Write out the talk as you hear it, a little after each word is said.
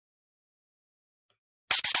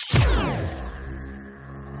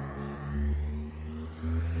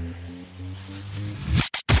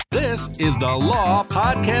This is the Law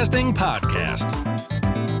Podcasting Podcast,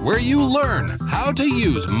 where you learn how to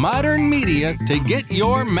use modern media to get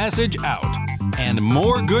your message out and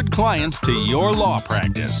more good clients to your law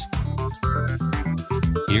practice.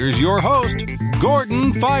 Here's your host,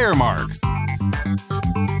 Gordon Firemark.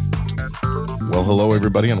 Well, hello,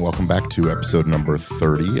 everybody, and welcome back to episode number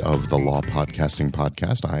 30 of the Law Podcasting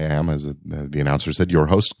Podcast. I am, as the announcer said, your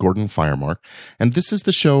host, Gordon Firemark, and this is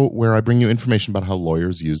the show where I bring you information about how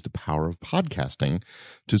lawyers use the power of podcasting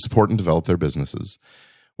to support and develop their businesses,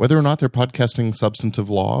 whether or not they're podcasting substantive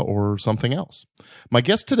law or something else. My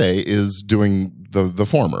guest today is doing the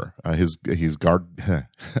former.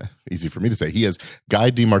 Easy for me to say. He is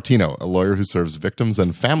Guy DiMartino, a lawyer who serves victims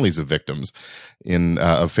and families of victims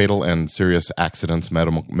of fatal and serious accidents,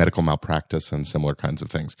 medical malpractice, and similar kinds of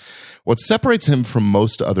things. What separates him from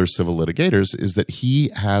most other civil litigators is that he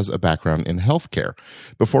has a background in healthcare.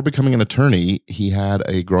 Before becoming an attorney, he had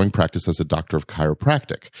a growing practice as a doctor of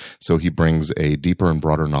chiropractic. So he brings a deeper and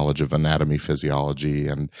broader knowledge of anatomy, physiology,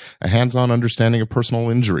 and a hands-on understanding of personal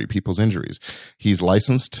injury, people's injuries. He's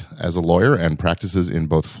licensed as a lawyer and practices in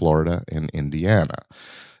both Florida and Indiana.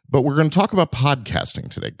 But we're going to talk about podcasting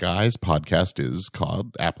today. Guy's podcast is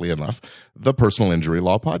called, aptly enough, the Personal Injury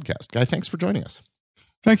Law Podcast. Guy, thanks for joining us.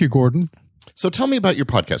 Thank you, Gordon. So tell me about your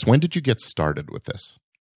podcast. When did you get started with this?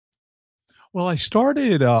 Well, I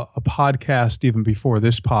started a podcast even before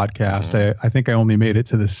this podcast. I think I only made it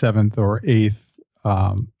to the 7th or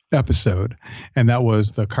 8th episode, and that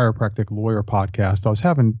was the Chiropractic Lawyer Podcast.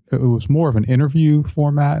 It was more of an interview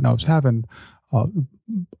format, and I was having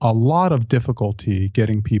a lot of difficulty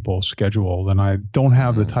getting people scheduled, and I don't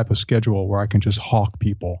have the type of schedule where I can just hawk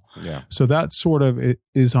people. Yeah. So that sort of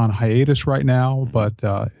is on hiatus right now, but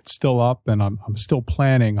it's still up, and I'm still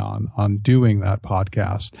planning on doing that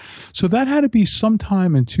podcast. So that had to be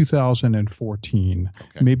sometime in 2014,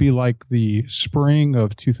 maybe like the spring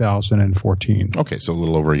of 2014. Okay, so a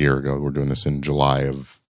little over a year ago. We're doing this in July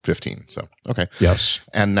of 15. So, okay. Yes.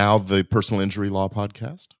 And now the Personal Injury Law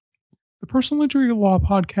Podcast? The Personal Injury Law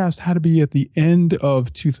Podcast had to be at the end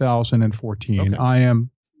of 2014. Okay. I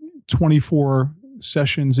am 24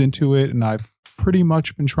 sessions into it, and I've pretty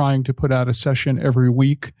much been trying to put out a session every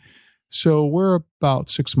week. So we're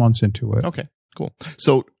about 6 months into it. Okay, cool.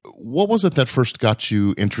 So what was it that first got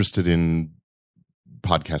you interested in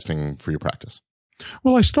podcasting for your practice?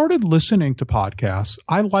 Well, I started listening to podcasts.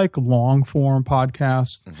 I like long form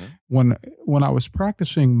podcasts. Mm-hmm. When I was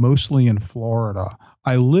practicing mostly in Florida,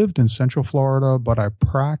 I lived in Central Florida, but I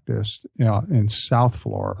practiced in South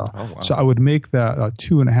Florida. Oh, wow. So I would make that a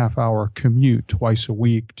 2.5 hour commute twice a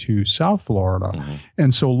week to South Florida. Mm-hmm.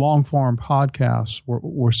 And so long form podcasts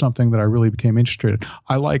were something that I really became interested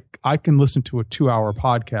in. I can listen to a 2-hour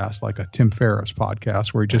podcast like a Tim Ferriss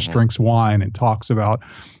podcast where he just drinks wine and talks about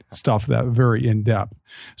stuff that very in depth.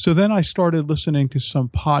 So then I started listening to some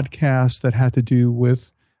podcasts that had to do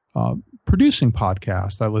with producing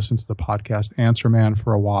podcasts. I listened to the podcast Answer Man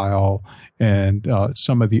for a while, and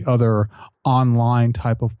some of the other online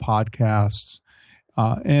type of podcasts.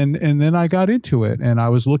 And then I got into it, and I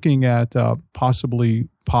was looking at possibly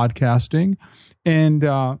podcasting. And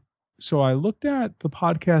so I looked at the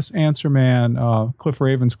podcast Answer Man, Cliff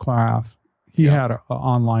Ravenscraft. He had an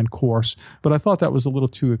online course, but I thought that was a little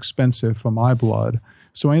too expensive for my blood.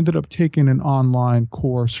 So I ended up taking an online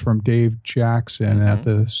course from Dave Jackson at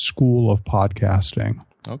the School of Podcasting.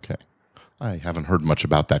 Okay. I haven't heard much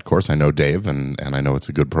about that course. I know Dave, and I know it's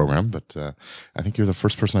a good program, but I think you're the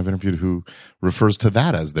first person I've interviewed who refers to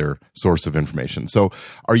that as their source of information. So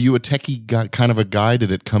are you a techie guy, kind of a guy?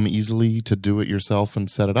 Did it come easily to do it yourself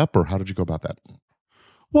and set it up, or how did you go about that?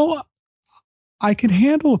 Well, I can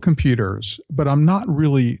handle computers, but I'm not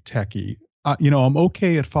really techie. I'm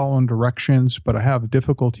okay at following directions, but I have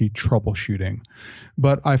difficulty troubleshooting.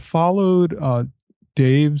 But I followed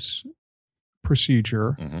Dave's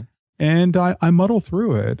procedure, and I muddle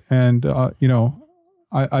through it. And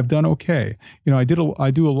I've done okay. I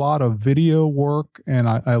do a lot of video work, and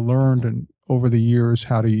I learned over the years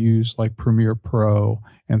how to use like Premiere Pro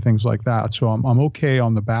and things like that. So I'm okay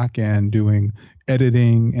on the back end doing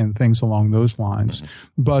editing and things along those lines.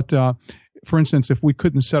 But for instance, if we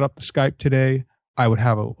couldn't set up the Skype today, I would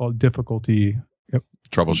have a difficulty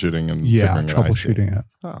troubleshooting and figuring it out. Troubleshooting it.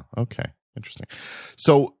 Oh, okay. Interesting.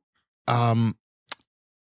 So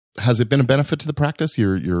has it been a benefit to the practice?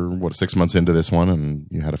 You're 6 months into this one, and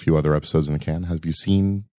you had a few other episodes in the can. Have you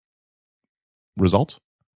seen results?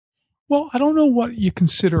 Well, I don't know what you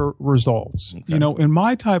consider results. Okay. In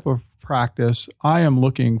my type of practice, I am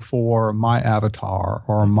looking for my avatar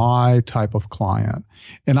or my type of client.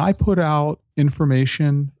 And I put out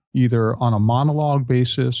information either on a monologue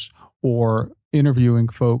basis or interviewing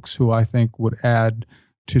folks who I think would add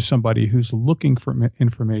to somebody who's looking for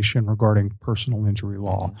information regarding personal injury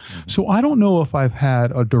law. Mm-hmm. So I don't know if I've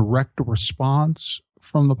had a direct response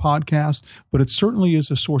from the podcast, but it certainly is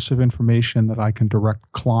a source of information that I can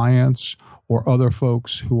direct clients or other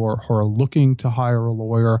folks who are looking to hire a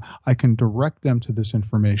lawyer. I can direct them to this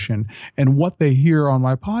information. And what they hear on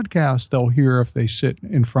my podcast, they'll hear if they sit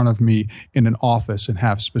in front of me in an office and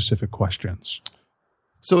have specific questions.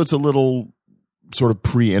 So it's a little sort of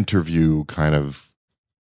pre-interview kind of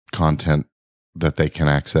content that they can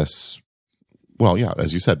access. Well, yeah,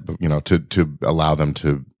 as you said, to allow them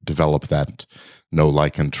to develop that know,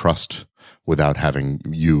 like, and trust without having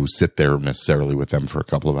you sit there necessarily with them for a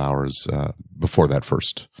couple of hours before that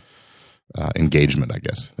first engagement, I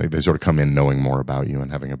guess. They sort of come in knowing more about you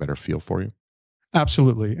and having a better feel for you.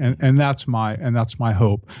 Absolutely. And that's my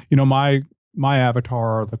hope. My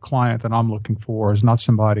avatar, the client that I'm looking for, is not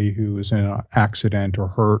somebody who is in an accident or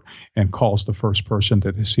hurt and calls the first person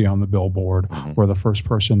that they see on the billboard or the first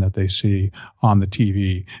person that they see on the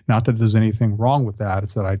TV. Not that there's anything wrong with that.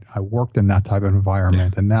 It's that I worked in that type of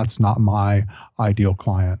environment, and that's not my ideal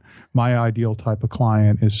client. My ideal type of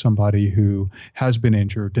client is somebody who has been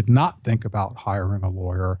injured, did not think about hiring a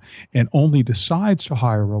lawyer, and only decides to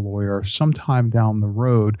hire a lawyer sometime down the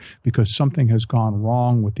road because something has gone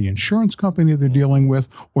wrong with the insurance company they're dealing with,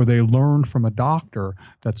 or they learn from a doctor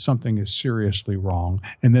that something is seriously wrong.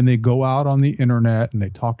 And then they go out on the internet and they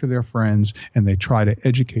talk to their friends and they try to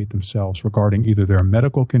educate themselves regarding either their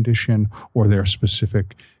medical condition or their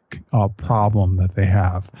specific problem that they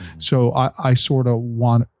have. So I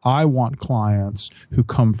want clients who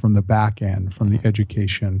come from the back end, from the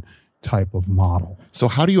education type of model. So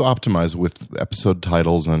how do you optimize with episode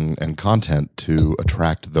titles and content to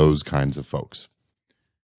attract those kinds of folks?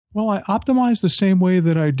 Well, I optimize the same way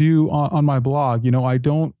that I do on my blog.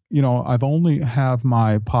 I've only have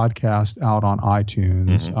my podcast out on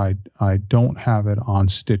iTunes. I don't have it on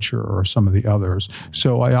Stitcher or some of the others.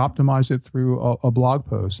 So I optimize it through a blog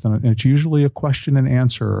post. And it's usually a question and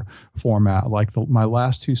answer format. Like my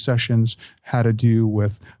last two sessions had to do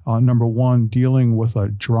with, number one, dealing with a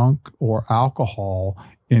drunk or alcohol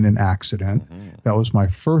in an accident. That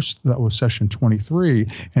was session 23.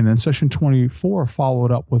 And then session 24 followed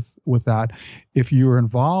up with that. If you're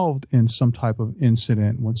involved in some type of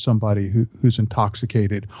incident with somebody who's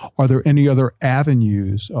intoxicated, are there any other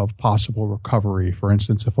avenues of possible recovery? For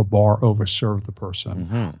instance, if a bar overserved the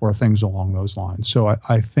person or things along those lines. So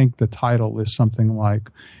I think the title is something like,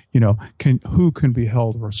 who can be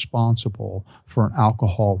held responsible for an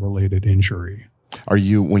alcohol-related injury?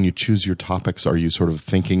 When you choose your topics, are you sort of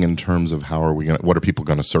thinking in terms of what are people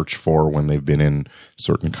going to search for when they've been in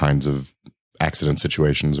certain kinds of accident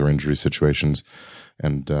situations or injury situations,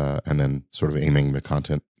 and then sort of aiming the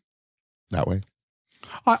content that way?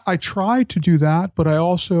 I try to do that, but I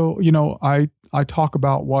also, I talk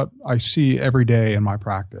about what I see every day in my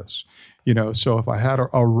practice. So if I had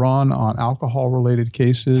a run on alcohol-related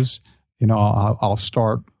cases, I'll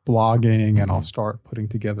start blogging and I'll start putting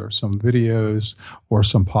together some videos or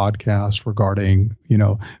some podcasts regarding,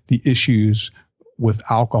 the issues with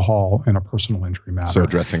alcohol in a personal injury matter. So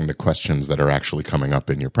addressing the questions that are actually coming up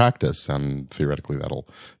in your practice, and theoretically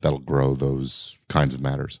that'll grow those kinds of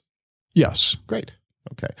matters. Yes. Great.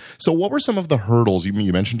 Okay. So what were some of the hurdles? You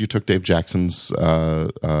mentioned you took Dave Jackson's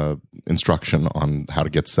instruction on how to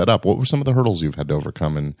get set up. What were some of the hurdles you've had to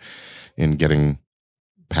overcome in getting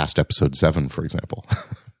past episode 7, for example?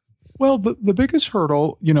 Well, the biggest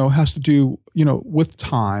hurdle, has to do, with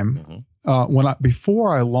time.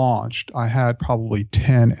 Before I launched, I had probably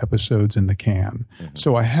 10 episodes in the can.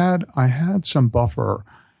 So I had some buffer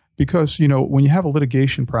because, when you have a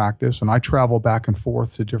litigation practice and I travel back and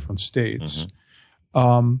forth to different states,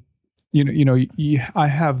 I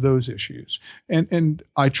have those issues. And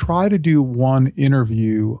I try to do one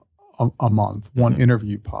interview a month, one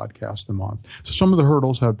interview podcast a month. So some of the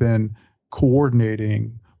hurdles have been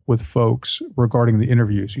coordinating with folks regarding the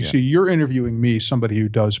interviews. You see, you're interviewing me, somebody who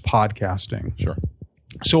does podcasting. Sure.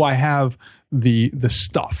 So I have the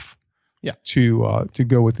stuff to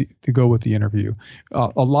go with the interview.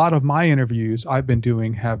 A lot of my interviews I've been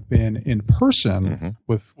doing have been in person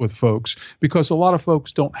with folks, because a lot of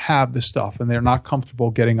folks don't have the stuff and they're not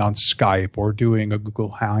comfortable getting on Skype or doing a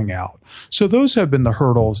Google Hangout. So those have been the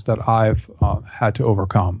hurdles that I've had to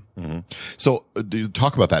overcome. So do you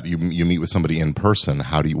talk about that? You meet with somebody in person.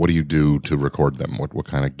 What do you do to record them? What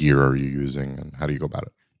kind of gear are you using, and how do you go about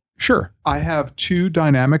it? Sure. I have 2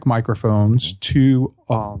 dynamic microphones, 2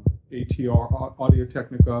 ATR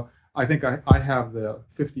Audio-Technica. I think I have the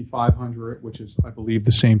 5500, which is, I believe,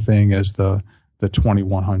 the same thing as the the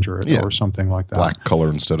 2100 or something like that. Black color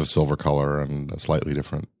instead of silver color and a slightly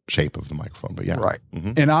different shape of the microphone. But yeah. Right.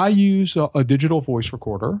 And I use a digital voice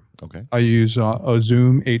recorder. Okay. I use a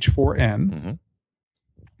Zoom H4n.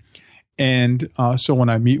 And so when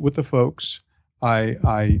I meet with the folks,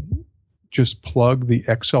 I just plug the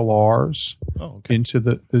XLRs into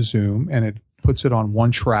the Zoom, and it puts it on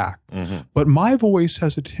one track. But my voice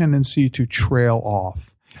has a tendency to trail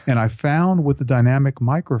off. And I found with the dynamic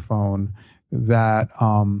microphone that,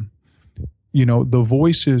 the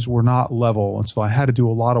voices were not level. And so I had to do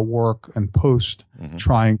a lot of work and post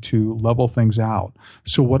trying to level things out.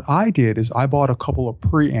 So what I did is I bought a couple of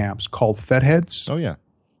preamps called Fetheads. Oh, yeah.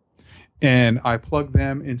 And I plugged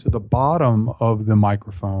them into the bottom of the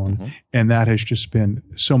microphone, and that has just been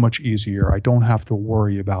so much easier. I don't have to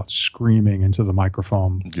worry about screaming into the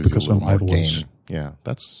microphone because of my voice. Gain. Yeah,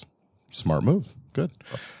 that's a smart move. Good.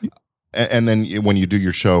 And then when you do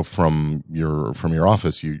your show from your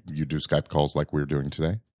office, you do Skype calls like we're doing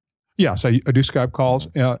today? Yes, I do Skype calls.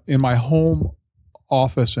 In my home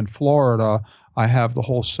office in Florida, I have the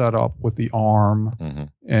whole setup with the arm,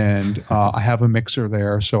 and I have a mixer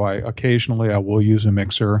there. So occasionally I will use a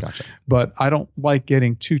mixer, but I don't like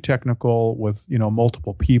getting too technical with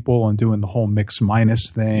multiple people and doing the whole mix minus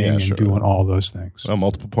thing and doing all those things. Well,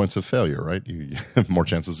 multiple points of failure, right? You have more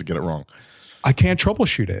chances to get it wrong. I can't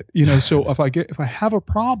troubleshoot it, So if I have a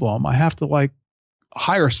problem, I have to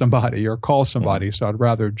hire somebody or call somebody. So I'd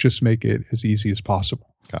rather just make it as easy as possible.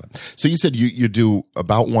 Got it. So you said you do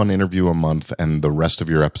about one interview a month, and the rest of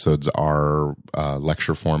your episodes are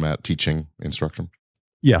lecture format, teaching, instruction?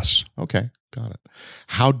 Yes. Okay, got it.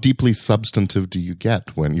 How deeply substantive do you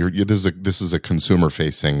get when this is a consumer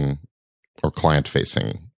facing or client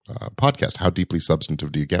facing podcast? How deeply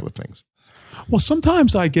substantive do you get with things? Well,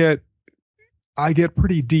 sometimes I get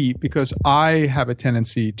pretty deep because I have a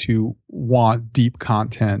tendency to want deep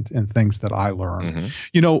content and things that I learn.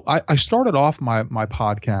 I started off my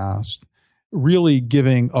podcast really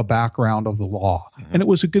giving a background of the law, and it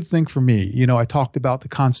was a good thing for me. I talked about the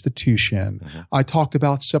Constitution. I talked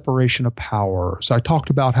about separation of powers. I talked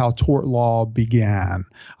about how tort law began.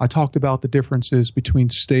 I talked about the differences between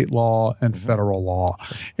state law and federal law.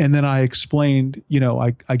 And then I explained,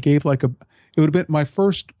 I gave it would have been my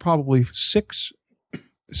first probably 6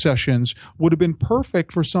 sessions would have been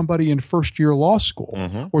perfect for somebody in first year law school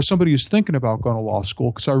or somebody who's thinking about going to law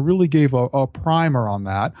school, because I really gave a primer on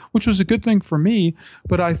that, which was a good thing for me.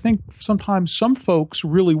 But I think sometimes some folks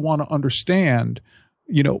really want to understand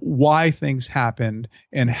why things happened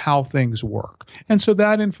and how things work. And so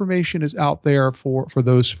that information is out there for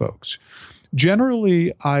those folks.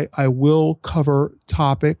 Generally, I will cover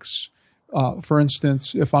topics. For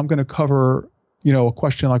instance, if I'm going to cover, a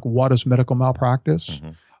question like what is medical malpractice,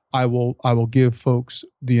 I will give folks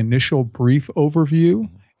the initial brief overview.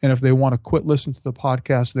 And if they want to quit listening to the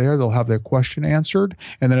podcast there, they'll have their question answered.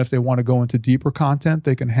 And then if they want to go into deeper content,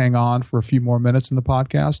 they can hang on for a few more minutes in the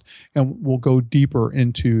podcast, and we'll go deeper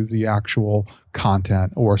into the actual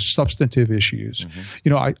content or substantive issues.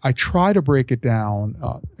 I try to break it down,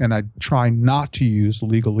 and I try not to use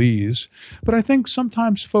legalese, but I think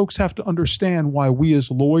sometimes folks have to understand why we as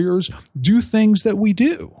lawyers do things that we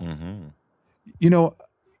do.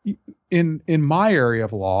 In my area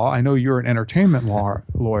of law, I know you're an entertainment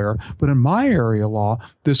lawyer, but in my area of law,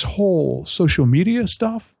 this whole social media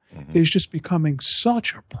stuff is just becoming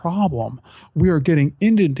such a problem. We are getting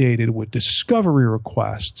inundated with discovery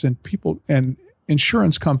requests and people and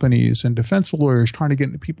insurance companies and defense lawyers trying to get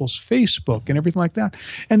into people's Facebook and everything like that.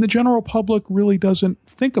 And the general public really doesn't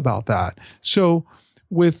think about that. So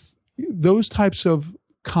with those types of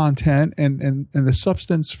content and the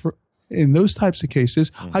substance in those types of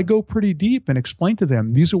cases, I go pretty deep and explain to them,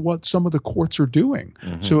 these are what some of the courts are doing.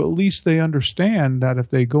 So at least they understand that if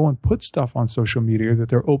they go and put stuff on social media, that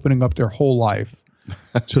they're opening up their whole life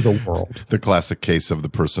to the world. The classic case of the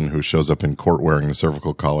person who shows up in court wearing a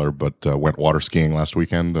cervical collar, but went water skiing last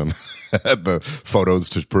weekend and had the photos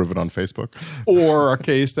to prove it on Facebook. Or a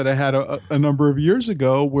case that I had a number of years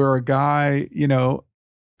ago where a guy,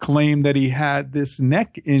 claimed that he had this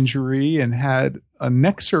neck injury and had a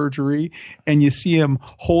neck surgery, and you see him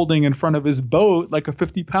holding in front of his boat like a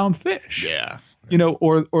 50-pound fish. Yeah.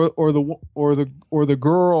 Or the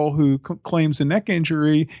girl who claims a neck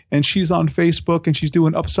injury, and she's on Facebook and she's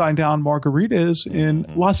doing upside down margaritas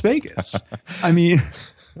in Las Vegas. I mean,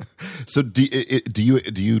 so do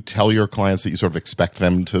you tell your clients that you sort of expect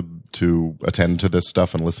them to attend to this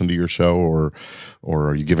stuff and listen to your show, or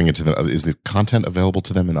are you giving it to them? Is the content available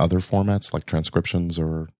to them in other formats like transcriptions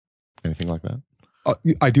or anything like that?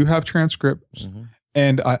 I do have transcripts,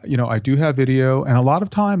 And I do have video, and a lot of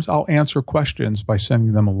times I'll answer questions by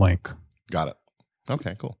sending them a link. Got it.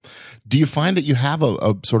 Okay, cool. Do you find that you have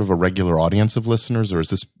a sort of a regular audience of listeners, or is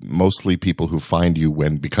this mostly people who find you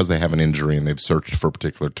because they have an injury and they've searched for a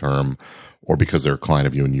particular term, or because they're a client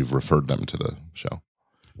of you and you've referred them to the show?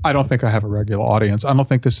 I don't think I have a regular audience. I don't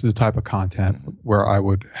think this is the type of content where I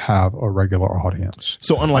would have a regular audience.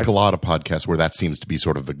 So unlike a lot of podcasts where that seems to be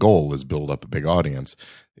sort of the goal, is build up a big audience,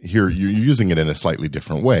 here you're using it in a slightly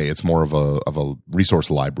different way. It's more of a resource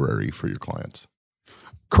library for your clients.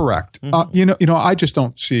 Correct. I just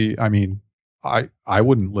don't see, I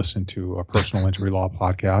wouldn't listen to a personal injury law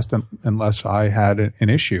podcast unless I had an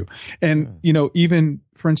issue. And, even,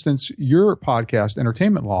 for instance, your podcast,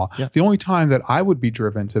 Entertainment Law, the only time that I would be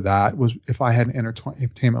driven to that was if I had an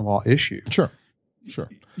entertainment law issue. Sure.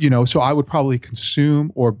 So I would probably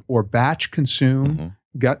consume or batch consume,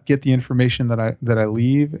 get the information that I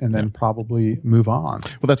leave, and then probably move on.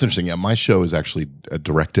 Well, that's interesting. Yeah, my show is actually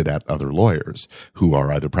directed at other lawyers who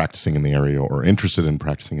are either practicing in the area or interested in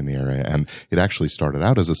practicing in the area, and it actually started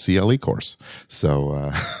out as a CLE course.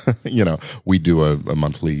 So, we do a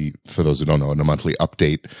monthly, for those who don't know, a monthly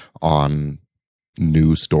update on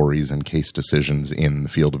new stories and case decisions in the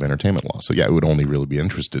field of entertainment law. So, yeah, it would only really be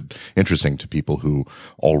interesting to people who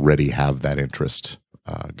already have that interest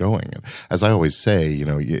going. And as I always say,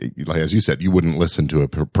 as you said, you wouldn't listen to a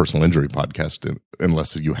personal injury podcast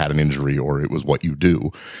unless you had an injury or it was what you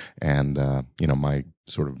do. And, my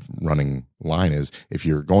sort of running line is if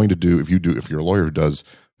you're a lawyer who does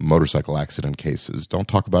motorcycle accident cases, don't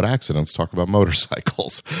talk about accidents, talk about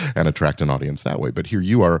motorcycles and attract an audience that way. But here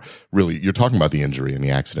you're talking about the injury and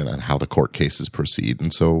the accident and how the court cases proceed.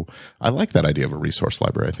 And so I like that idea of a resource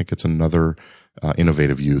library. I think it's another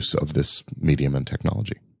innovative use of this medium and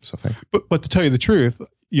technology. So thank you. But to tell you the truth,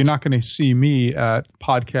 you're not going to see me at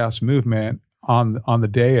Podcast Movement on the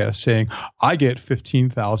dais saying, I get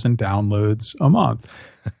 15,000 downloads a month.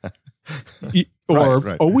 Or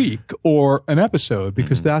right. a week or an episode,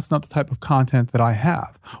 because that's not the type of content that I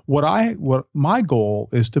have. What my goal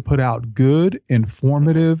is to put out good,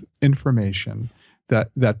 informative information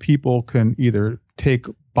that people can either take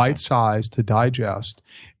bite-sized to digest.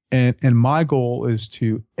 And my goal is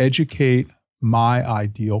to educate my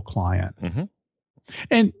ideal client.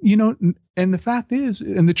 And, and the fact is,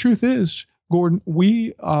 and the truth is, Gordon,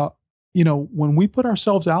 we, when we put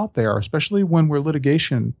ourselves out there, especially when we're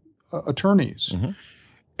litigation attorneys,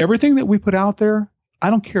 everything that we put out there, I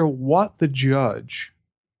don't care what the judge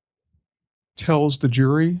tells the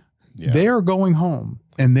jury, they are going home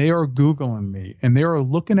and they are Googling me and they are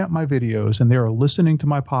looking at my videos and they are listening to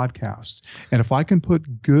my podcasts. And if I can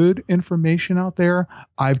put good information out there,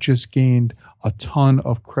 I've just gained a ton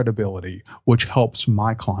of credibility, which helps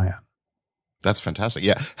my client. That's fantastic.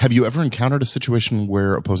 Yeah. Have you ever encountered a situation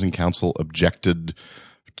where opposing counsel objected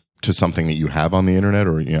to something that you have on the internet?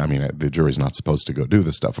 Or, the jury's not supposed to go do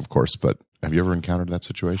this stuff, of course, but have you ever encountered that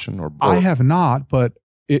situation? Or I have not, but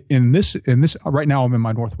in this, right now I'm in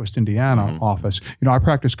my Northwest Indiana office. I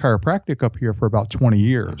practiced chiropractic up here for about 20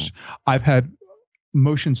 years. I've had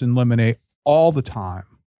motions in limine all the time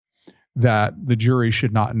that the jury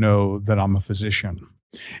should not know that I'm a physician.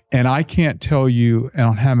 And I can't tell you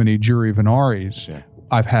on how many jury venaries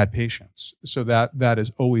I've had patients. So that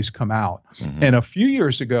has always come out. And a few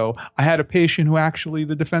years ago, I had a patient who actually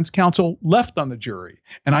the defense counsel left on the jury.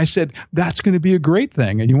 And I said, that's going to be a great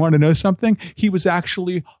thing. And you want to know something? He was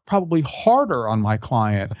actually probably harder on my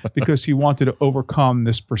client because he wanted to overcome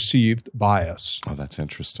this perceived bias. Oh, that's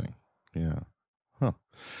interesting. Yeah. Huh.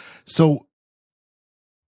 So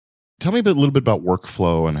tell me a little bit about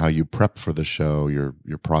workflow and how you prep for the show, your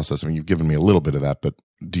process. You've given me a little bit of that, but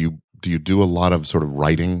do you do a lot of sort of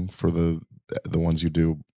writing for the ones you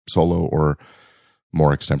do solo or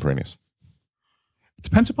more extemporaneous? It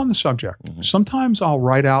depends upon the subject. Sometimes I'll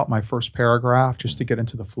write out my first paragraph just to get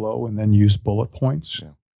into the flow and then use bullet points.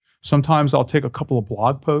 Sometimes I'll take a couple of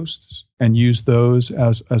blog posts and use those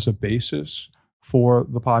as a basis for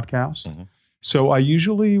the podcast. So I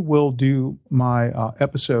usually will do my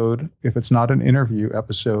episode, if it's not an interview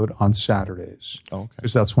episode, on Saturdays.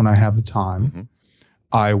 Because that's when I have the time.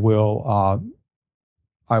 I will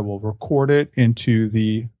record it into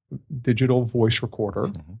the digital voice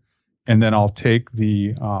recorder, and then I'll take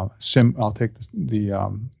the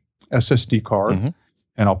SSD card,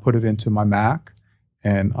 and I'll put it into my Mac,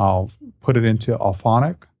 and I'll put it into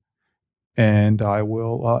Alphonic, and I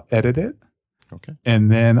will edit it.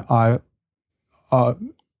 And then I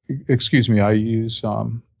use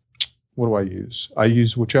what do I use? I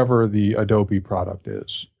use whichever the Adobe product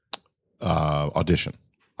is. Audition.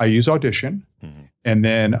 I use Audition, And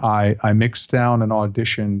then I mix down and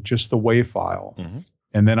audition just the WAV file. Mm-hmm.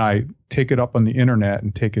 And then I take it up on the internet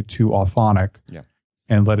and take it to Auphonic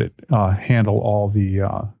and let it handle all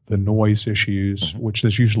the noise issues, which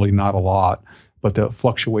there's usually not a lot, but the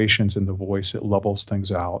fluctuations in the voice, it levels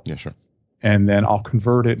things out. Yeah, sure. And then I'll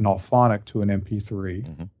convert it in Auphonic to an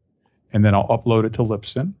MP3. And then I'll upload it to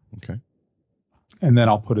Libsyn. Okay. And then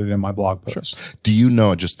I'll put it in my blog post. Sure. Do you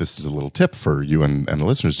know, just this is a little tip for you and the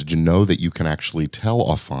listeners, did you know that you can actually tell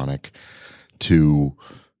Auphonic to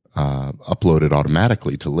upload it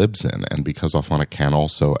automatically to Libsyn? And because Auphonic can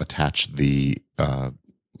also attach the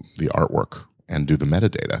artwork and do the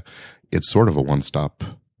metadata, it's sort of a one-stop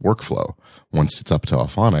workflow. Once it's up to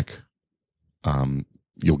Auphonic,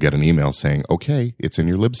 you'll get an email saying, okay, it's in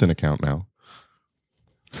your Libsyn account now.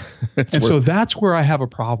 So that's where I have a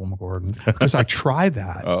problem, Gordon, because I tried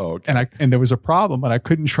that. Oh, okay. And there was a problem, and I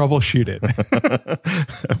couldn't troubleshoot it.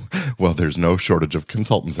 Well, there's no shortage of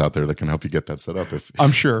consultants out there that can help you get that set up.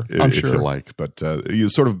 I'm sure. If you like, but you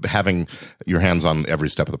sort of having your hands on every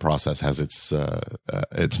step of the process has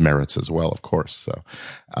its merits as well, of course.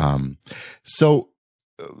 So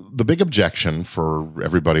the big objection for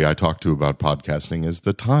everybody I talk to about podcasting is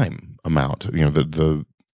the time amount. You know, the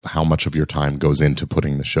how much of your time goes into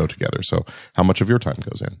putting the show together. So how much of your time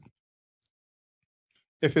goes in?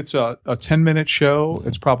 If it's a 10-minute show,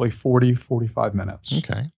 it's probably 40, 45 minutes.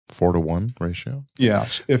 Okay. 4-to-1 ratio.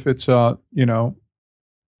 Yes. If it's a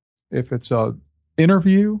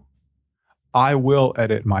interview, I will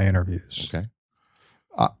edit my interviews. Okay.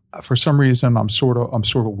 For some reason, I'm sort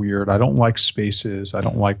of weird. I don't like spaces. I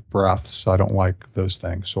don't like breaths. I don't like those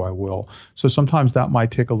things. So I will. So sometimes that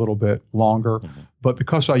might take a little bit longer. But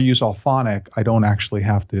because I use Auphonic, I don't actually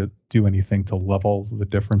have to do anything to level the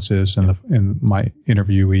differences in my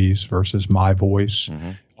interviewees versus my voice.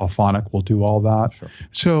 Auphonic will do all that. Sure.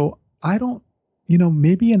 So I don't,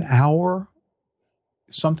 maybe an hour,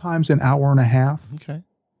 sometimes an hour and a half. Okay.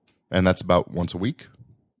 And that's about once a week?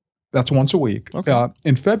 That's once a week. Okay.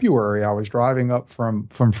 In February, I was driving up from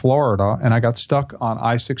Florida, and I got stuck on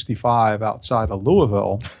I-65 outside of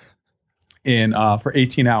Louisville for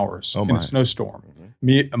 18 hours in a snowstorm.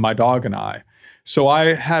 Me, my dog, and I. So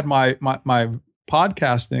I had my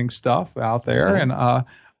podcasting stuff out there, and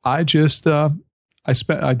I just I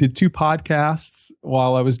did 2 podcasts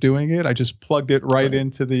while I was doing it. I just plugged it right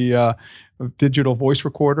into the digital voice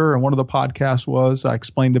recorder. And one of the podcasts was, I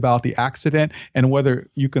explained about the accident and whether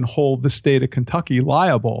you can hold the state of Kentucky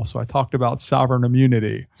liable. So I talked about sovereign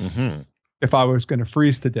immunity. If I was going to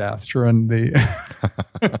freeze to death during the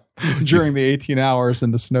 18 hours in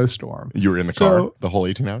the snowstorm. You were in the car the whole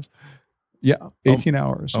 18 hours? Yeah, 18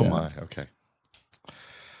 hours. Oh my, okay.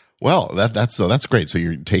 Well, that's great. So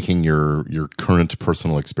you're taking your current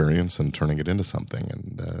personal experience and turning it into something,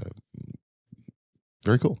 and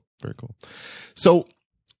very cool. Very cool. So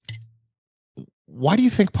why do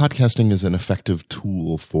you think podcasting is an effective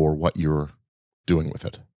tool for what you're doing with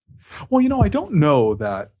it? Well, I don't know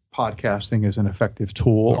that podcasting is an effective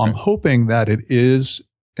tool. Okay. I'm hoping that it is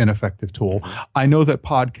an effective tool. I know that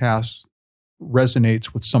podcast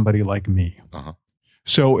resonates with somebody like me.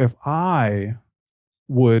 So if I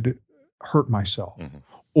would hurt myself,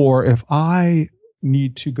 or if I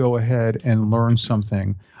need to go ahead and learn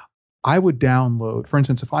something, I would download, for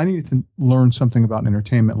instance, if I needed to learn something about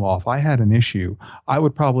entertainment law, if I had an issue, I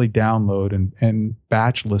would probably download and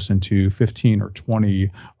batch listen to 15 or 20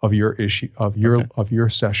 of your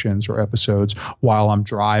sessions or episodes while I'm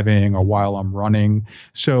driving or while I'm running.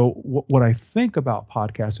 So what I think about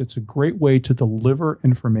podcasts, it's a great way to deliver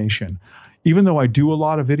information. Even though I do a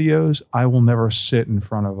lot of videos, I will never sit in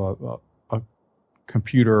front of a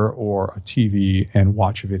computer or a TV and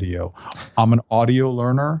watch a video. I'm an audio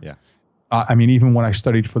learner. Yeah. Even when I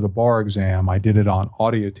studied for the bar exam, I did it on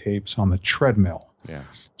audio tapes on the treadmill. Yeah.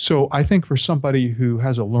 So I think for somebody who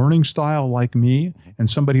has a learning style like me and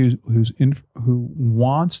somebody who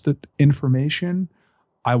wants the information,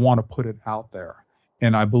 I want to put it out there.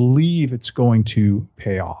 And I believe it's going to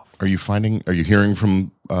pay off. Are you hearing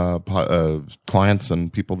from clients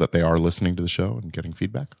and people that they are listening to the show and getting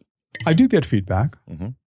feedback? I do get feedback.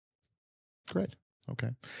 Great.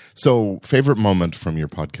 Okay. So, favorite moment from your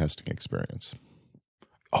podcasting experience?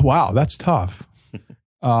 Oh, wow, that's tough.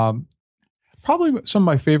 Probably some of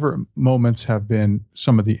my favorite moments have been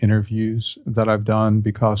some of the interviews that I've done,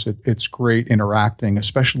 because it's great interacting,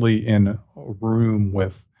 especially in a room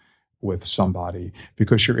with somebody,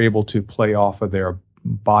 because you're able to play off of their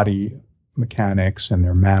body mechanics and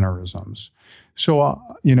their mannerisms. So,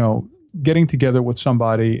 getting together with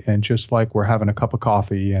somebody and just like we're having a cup of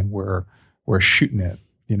coffee and we're shooting it,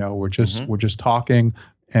 we're just talking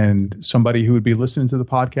and somebody who would be listening to the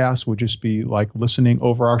podcast would just be like listening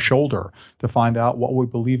over our shoulder to find out what we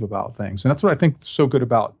believe about things. And that's what I think is so good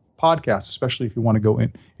about podcasts, especially if you want to go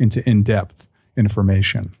into in-depth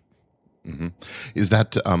information. Mm-hmm. Is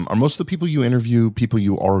that are most of the people you interview people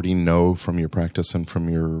you already know from your practice and from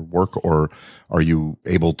your work, or are you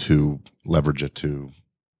able to leverage it to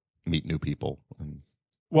meet new people?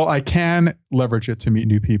 Well, I can leverage it to meet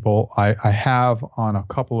new people. I have on a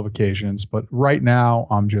couple of occasions, but right now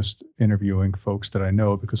I'm just interviewing folks that I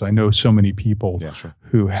know because I know so many people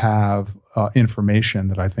who have information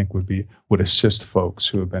that I think would assist folks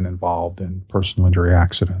who have been involved in personal injury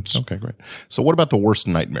accidents. Okay, great. So what about the worst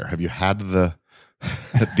nightmare? Have you had the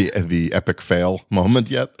epic fail moment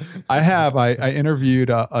yet? I have. I interviewed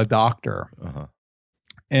a doctor,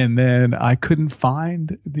 and then I couldn't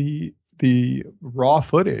find the raw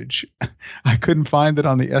footage. I couldn't find it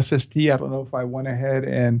on the SSD. I don't know if I went ahead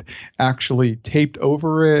and actually taped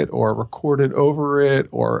over it or recorded over it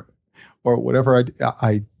or whatever.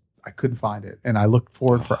 I couldn't find it. And I looked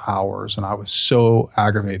for it for hours and I was so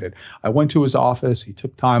aggravated. I went to his office. He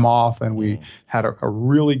took time off and we had a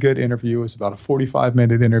really good interview. It was about a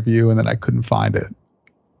 45-minute interview and then I couldn't find it.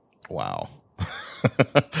 Wow.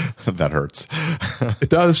 That hurts. It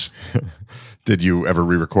does. Did you ever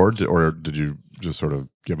re-record or did you just sort of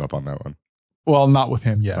give up on that one? Well, not with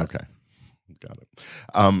him yet. Okay. Got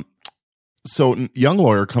it. So young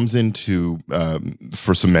lawyer comes into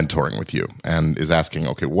for some mentoring with you and is asking,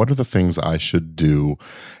 okay, what are the things I should do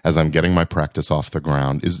as I'm getting my practice off the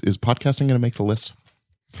ground? Is podcasting going to make the list?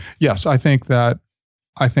 Yes, I think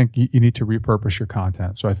you need to repurpose your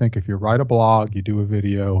content. So I think if you write a blog, you do a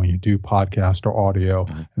video, and you do podcast or audio,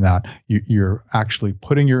 and that you're actually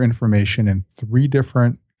putting your information in 3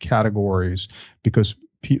 different categories because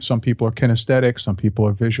some people are kinesthetic, some people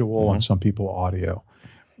are visual, and some people are audio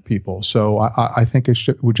people. So I think it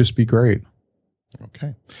would just be great.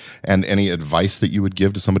 Okay. And any advice that you would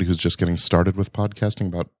give to somebody who's just getting started with podcasting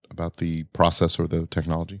about the process or the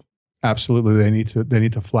technology? Absolutely, they need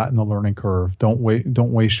to flatten the learning curve. Don't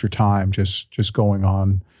waste your time just going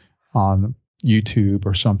on YouTube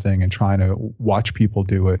or something and trying to watch people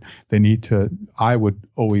do it. They need to. I would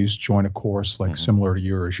always join a course like similar to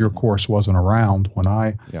yours. Your course wasn't around when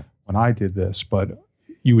I did this, but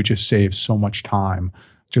you would just save so much time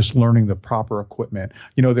just learning the proper equipment.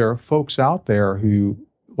 You know, there are folks out there who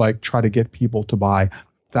like try to get people to buy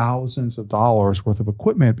thousands of dollars worth of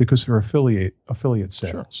equipment because they're affiliate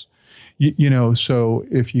sales. Sure. So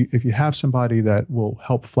if you have somebody that will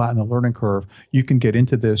help flatten the learning curve, you can get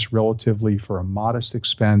into this relatively for a modest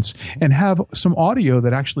expense and have some audio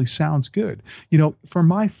that actually sounds good. You know, for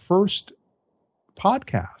my first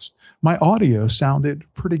podcast, my audio sounded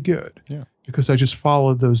pretty good. Yeah. Because I just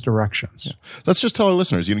followed those directions. Yeah. Let's just tell our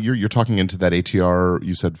listeners, you're talking into that ATR,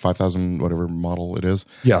 you said 5,000, whatever model it is.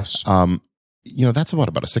 Yes. That's about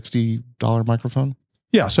a $60 microphone.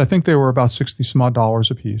 Yes, I think they were about $60 some odd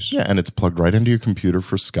a piece. Yeah, and it's plugged right into your computer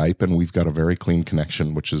for Skype, and we've got a very clean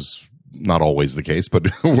connection, which is not always the case, but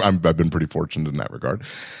I've been pretty fortunate in that regard.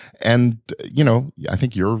 And, I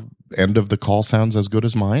think your end of the call sounds as good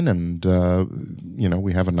as mine, and,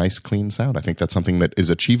 we have a nice, clean sound. I think that's something that is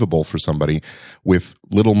achievable for somebody with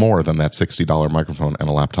little more than that $60 microphone and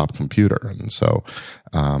a laptop computer. And so,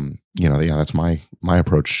 that's my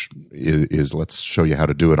approach is let's show you how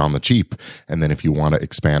to do it on the cheap. And then if you want to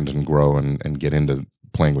expand and grow and get into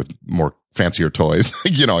playing with more fancier toys,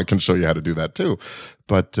 I can show you how to do that too.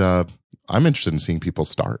 But, I'm interested in seeing people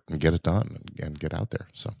start and get it done and get out there.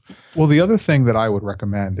 So, well, the other thing that I would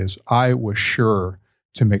recommend is I was sure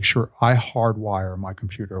to make sure I hardwire my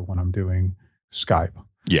computer when I'm doing Skype.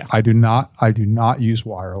 Yeah, I do not use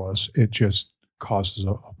wireless. It just causes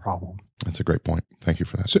a problem. That's a great point. Thank you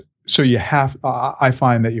for that. So you have. I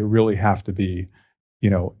find that you really have to be,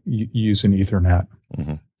 use an Ethernet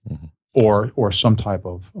or some type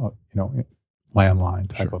of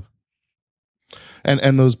landline type of.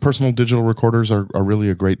 And those personal digital recorders are really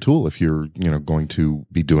a great tool if you're going to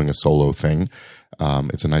be doing a solo thing.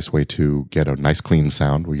 It's a nice way to get a nice clean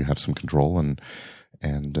sound where you have some control and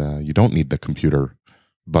you don't need the computer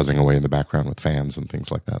buzzing away in the background with fans and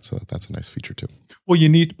things like that. So that's a nice feature too. Well, you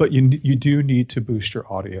do need to boost your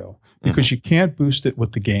audio because you can't boost it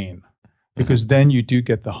with the gain. Because then you do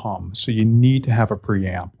get the hum. So you need to have a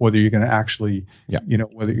preamp, whether you're going to actually,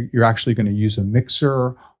 whether you're actually going to use a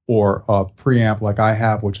mixer or a preamp like I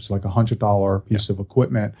have, which is like $100 piece of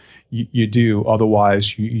equipment, you do.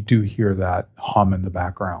 Otherwise, you do hear that hum in the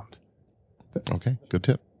background. Okay, good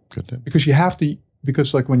tip. Because you have to,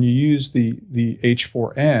 because like when you use the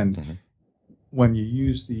H4n, when you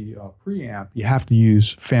use the preamp, you have to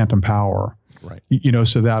use phantom power. Right.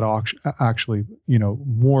 So that actually,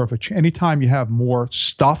 more of a anytime you have more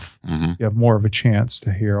stuff, you have more of a chance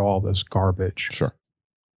to hear all this garbage. Sure.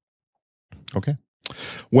 Okay.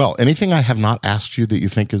 Well, anything I have not asked you that you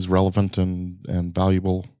think is relevant and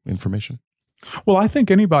valuable information? Well, I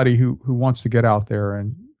think anybody who wants to get out there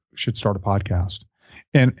and should start a podcast.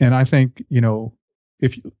 And I think,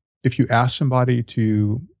 if you ask somebody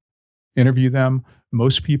to interview them,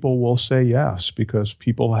 most people will say yes, because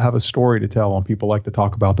people have a story to tell and people like to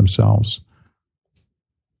talk about themselves.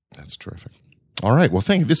 That's terrific. All right. Well,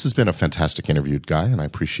 thank you. This has been a fantastic interview, Guy, and I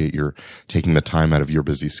appreciate your taking the time out of your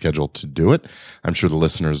busy schedule to do it. I'm sure the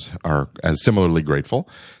listeners are as similarly grateful.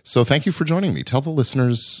 So thank you for joining me. Tell the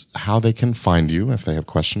listeners how they can find you if they have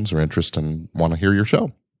questions or interest and want to hear your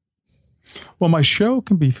show. Well, my show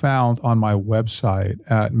can be found on my website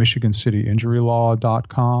at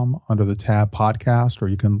michigancityinjurylaw.com under the tab podcast, or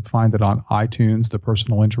you can find it on iTunes, the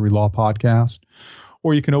Personal Injury Law Podcast.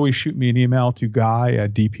 Or you can always shoot me an email to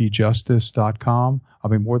guy@dpjustice.com. I'll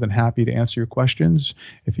be more than happy to answer your questions.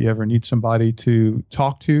 If you ever need somebody to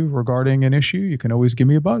talk to regarding an issue, you can always give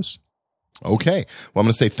me a buzz. Okay. Well, I'm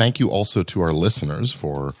going to say thank you also to our listeners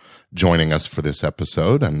for joining us for this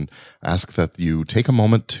episode, and ask that you take a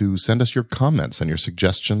moment to send us your comments and your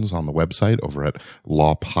suggestions on the website over at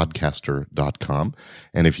lawpodcaster.com.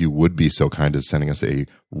 And if you would be so kind as sending us a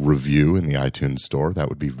review in the iTunes store, that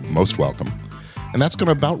would be most welcome. And that's going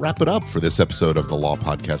to about wrap it up for this episode of the Law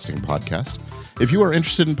Podcasting Podcast. If you are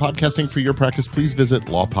interested in podcasting for your practice, please visit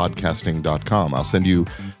lawpodcasting.com. I'll send you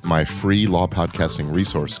my free law podcasting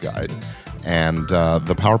resource guide. And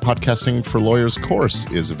the Power Podcasting for Lawyers course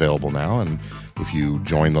is available now. And if you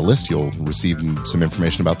join the list, you'll receive some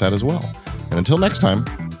information about that as well. And until next time,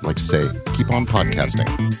 I'd like to say, keep on podcasting.